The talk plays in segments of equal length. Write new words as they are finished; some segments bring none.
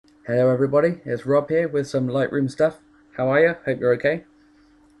Hello everybody, it's Rob here with some Lightroom stuff. How are you? Hope you're okay.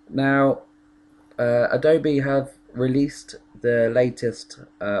 Now, Adobe have released the latest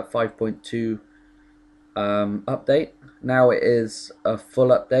 5.2 update. Now it is a full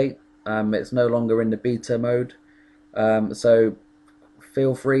update. It's no longer in the beta mode. So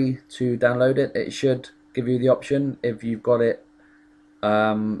feel free to download it. It should give you the option if you've got it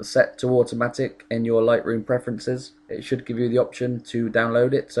set to automatic in your Lightroom preferences. It should give you the option to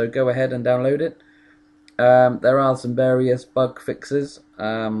download it. So go ahead and download it. There are some various bug fixes.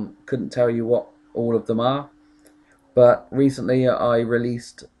 Couldn't tell you what all of them are, but recently I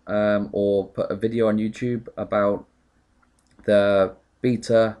released or put a video on YouTube about the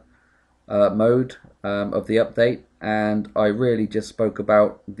beta mode of the update, and I really just spoke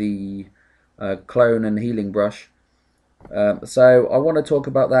about the clone and healing brush. So I want to talk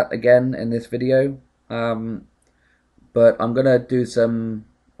about that again in this video, but I'm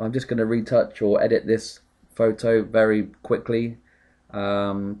just gonna retouch or edit this photo very quickly,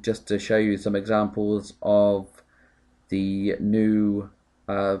 just to show you some examples of the new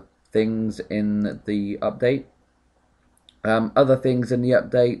things in the update. Other things in the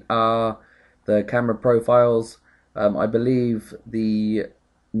update are the camera profiles. I believe the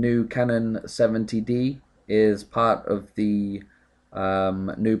new Canon 70D is part of the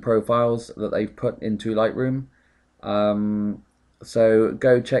new profiles that they've put into Lightroom. So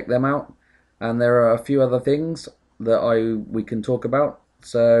go check them out. And there are a few other things that we can talk about.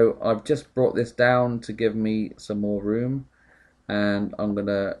 So I've just brought this down to give me some more room, and I'm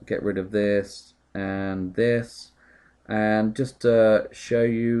gonna get rid of this and this, and just to show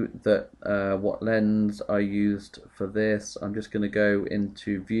you that what lens I used for this, I'm just gonna go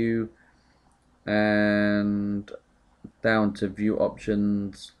into view and down to view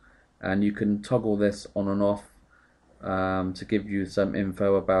options, and you can toggle this on and off to give you some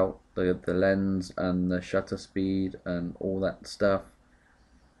info about the lens and the shutter speed and all that stuff.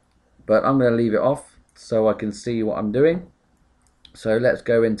 But I'm going to leave it off so I can see what I'm doing. So let's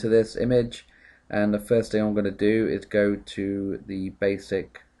go into this image, and the first thing I'm going to do is go to the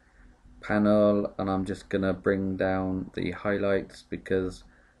basic panel, and I'm just going to bring down the highlights because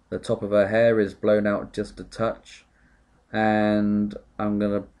the top of her hair is blown out just a touch, and I'm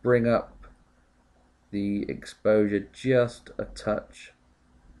going to bring up the exposure just a touch,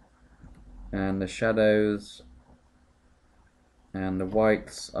 and the shadows and the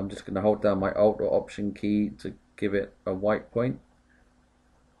whites, I'm just going to hold down my Alt or Option key to give it a white point,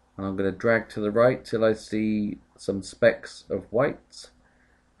 and I'm going to drag to the right till I see some specks of whites,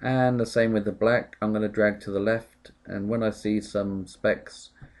 and the same with the black. I'm going to drag to the left, and when I see some specks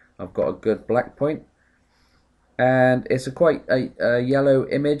I've got a good black point. And it's quite a yellow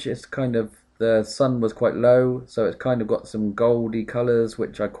image. It's kind of, the sun was quite low, so it's kind of got some goldy colors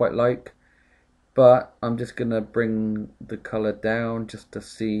which I quite like. But I'm just gonna bring the color down just to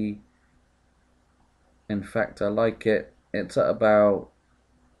see. In fact, I like it. It's at about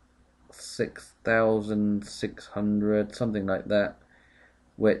 6,600, something like that,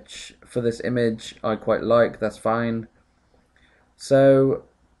 which for this image I quite like. That's fine. So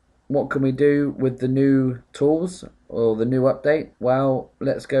what can we do with the new tools or the new update? Well,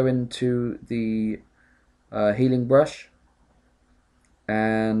 let's go into the healing brush,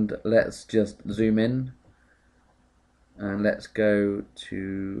 and let's just zoom in, and let's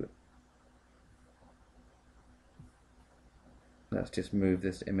just move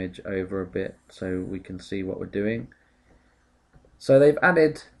this image over a bit so we can see what we're doing. So they've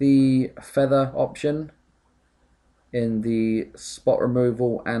added the feather option in the spot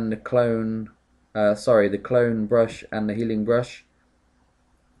removal and the clone brush and the healing brush.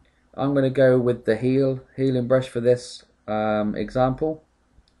 I'm going to go with the healing brush for this example.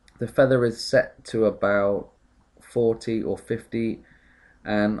 The feather is set to about 40 or 50,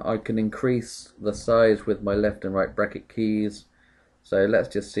 and I can increase the size with my left and right bracket keys. So let's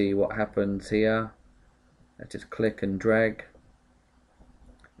just see what happens here. Let's just click and drag,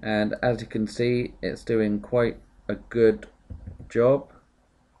 and as you can see, it's doing quite a good job.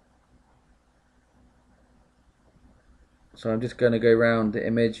 So I'm just going to go around the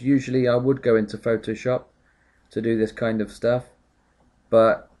image. Usually I would go into Photoshop to do this kind of stuff,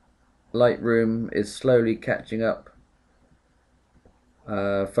 but Lightroom is slowly catching up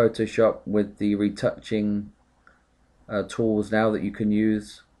Photoshop with the retouching tools now that you can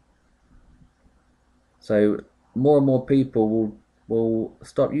use. So more and more people will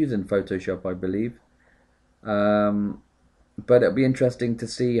stop using Photoshop, I believe. But it'll be interesting to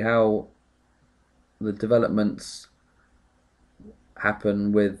see how the developments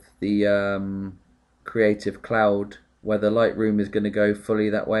happen with the Creative Cloud whether Lightroom is going to go fully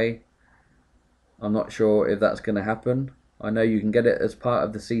that way. I'm not sure if that's going to happen. I know you can get it as part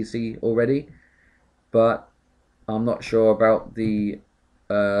of the CC already, but I'm not sure about the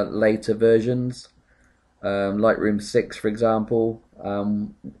later versions. Lightroom 6, for example,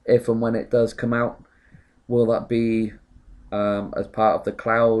 if and when it does come out, will that be as part of the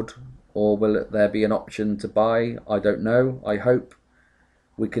cloud, or will there be an option to buy? I don't know. I hope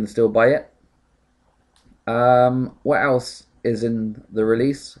we can still buy it. What else is in the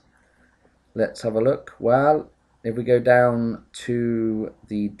release? Let's have a look. Well, if we go down to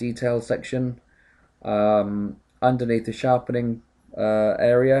the details section, underneath the sharpening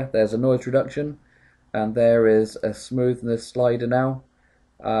area, there's a noise reduction, and there is a smoothness slider now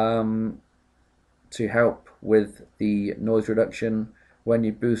to help with the noise reduction. When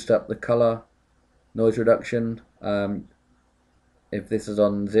you boost up the color noise reduction, if this is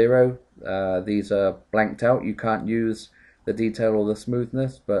on 0, these are blanked out. You can't use the detail or the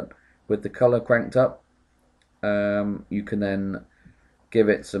smoothness, but with the color cranked up, you can then give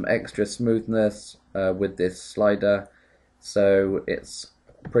it some extra smoothness with this slider. So it's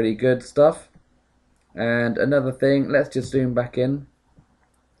pretty good stuff. And another thing, let's just zoom back in,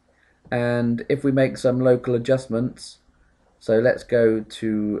 and if we make some local adjustments, so let's go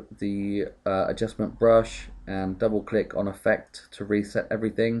to the adjustment brush and double click on effect to reset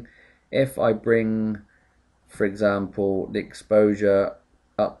everything. If I bring, for example, the exposure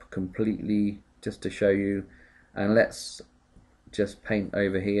up completely just to show you, and let's just paint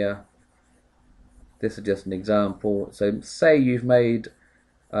over here. This is just an example. So say you've made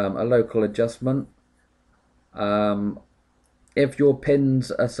a local adjustment. If your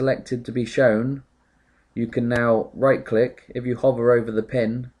pins are selected to be shown, you can now right click. If you hover over the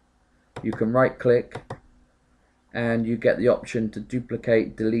pin, you can right click and you get the option to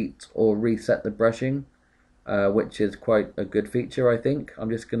duplicate, delete, or reset the brushing, which is quite a good feature, I think. I'm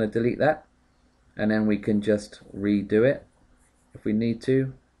just going to delete that, and then we can just redo it if we need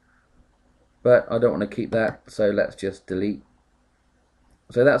to, but I don't want to keep that, so let's just delete.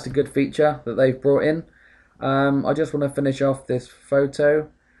 So that's a good feature that they've brought in. I just want to finish off this photo.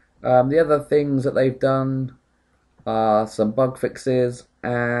 The other things that they've done are some bug fixes,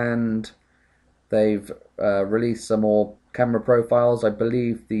 and they've released some more camera profiles. I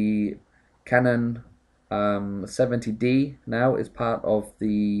believe the Canon 70D now is part of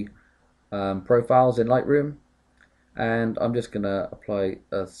the profiles in Lightroom, and I'm just going to apply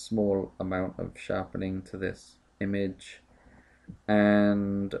a small amount of sharpening to this image,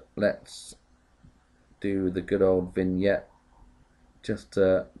 and let's do the good old vignette just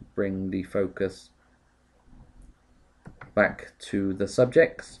to bring the focus back to the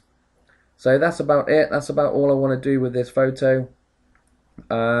subjects. So that's about it. That's about all I want to do with this photo.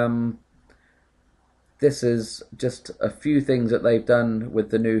 This is just a few things that they've done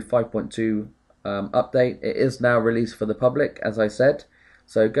with the new 5.2 update. It is now released for the public, as I said,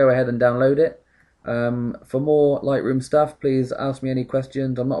 so go ahead and download it. For more Lightroom stuff, please ask me any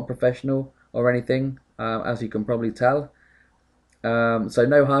questions. I'm not a professional or anything, as you can probably tell. So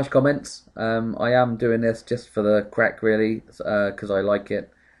no harsh comments. I am doing this just for the crack, really, because I like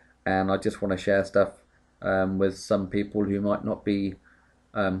it, and I just want to share stuff with some people who might not be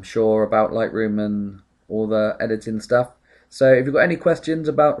sure about Lightroom and all the editing stuff. So if you've got any questions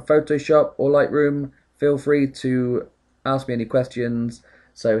about Photoshop or Lightroom, feel free to ask me any questions.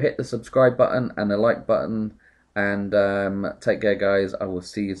 So hit the subscribe button and the like button, and take care, guys. I will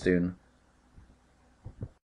see you soon.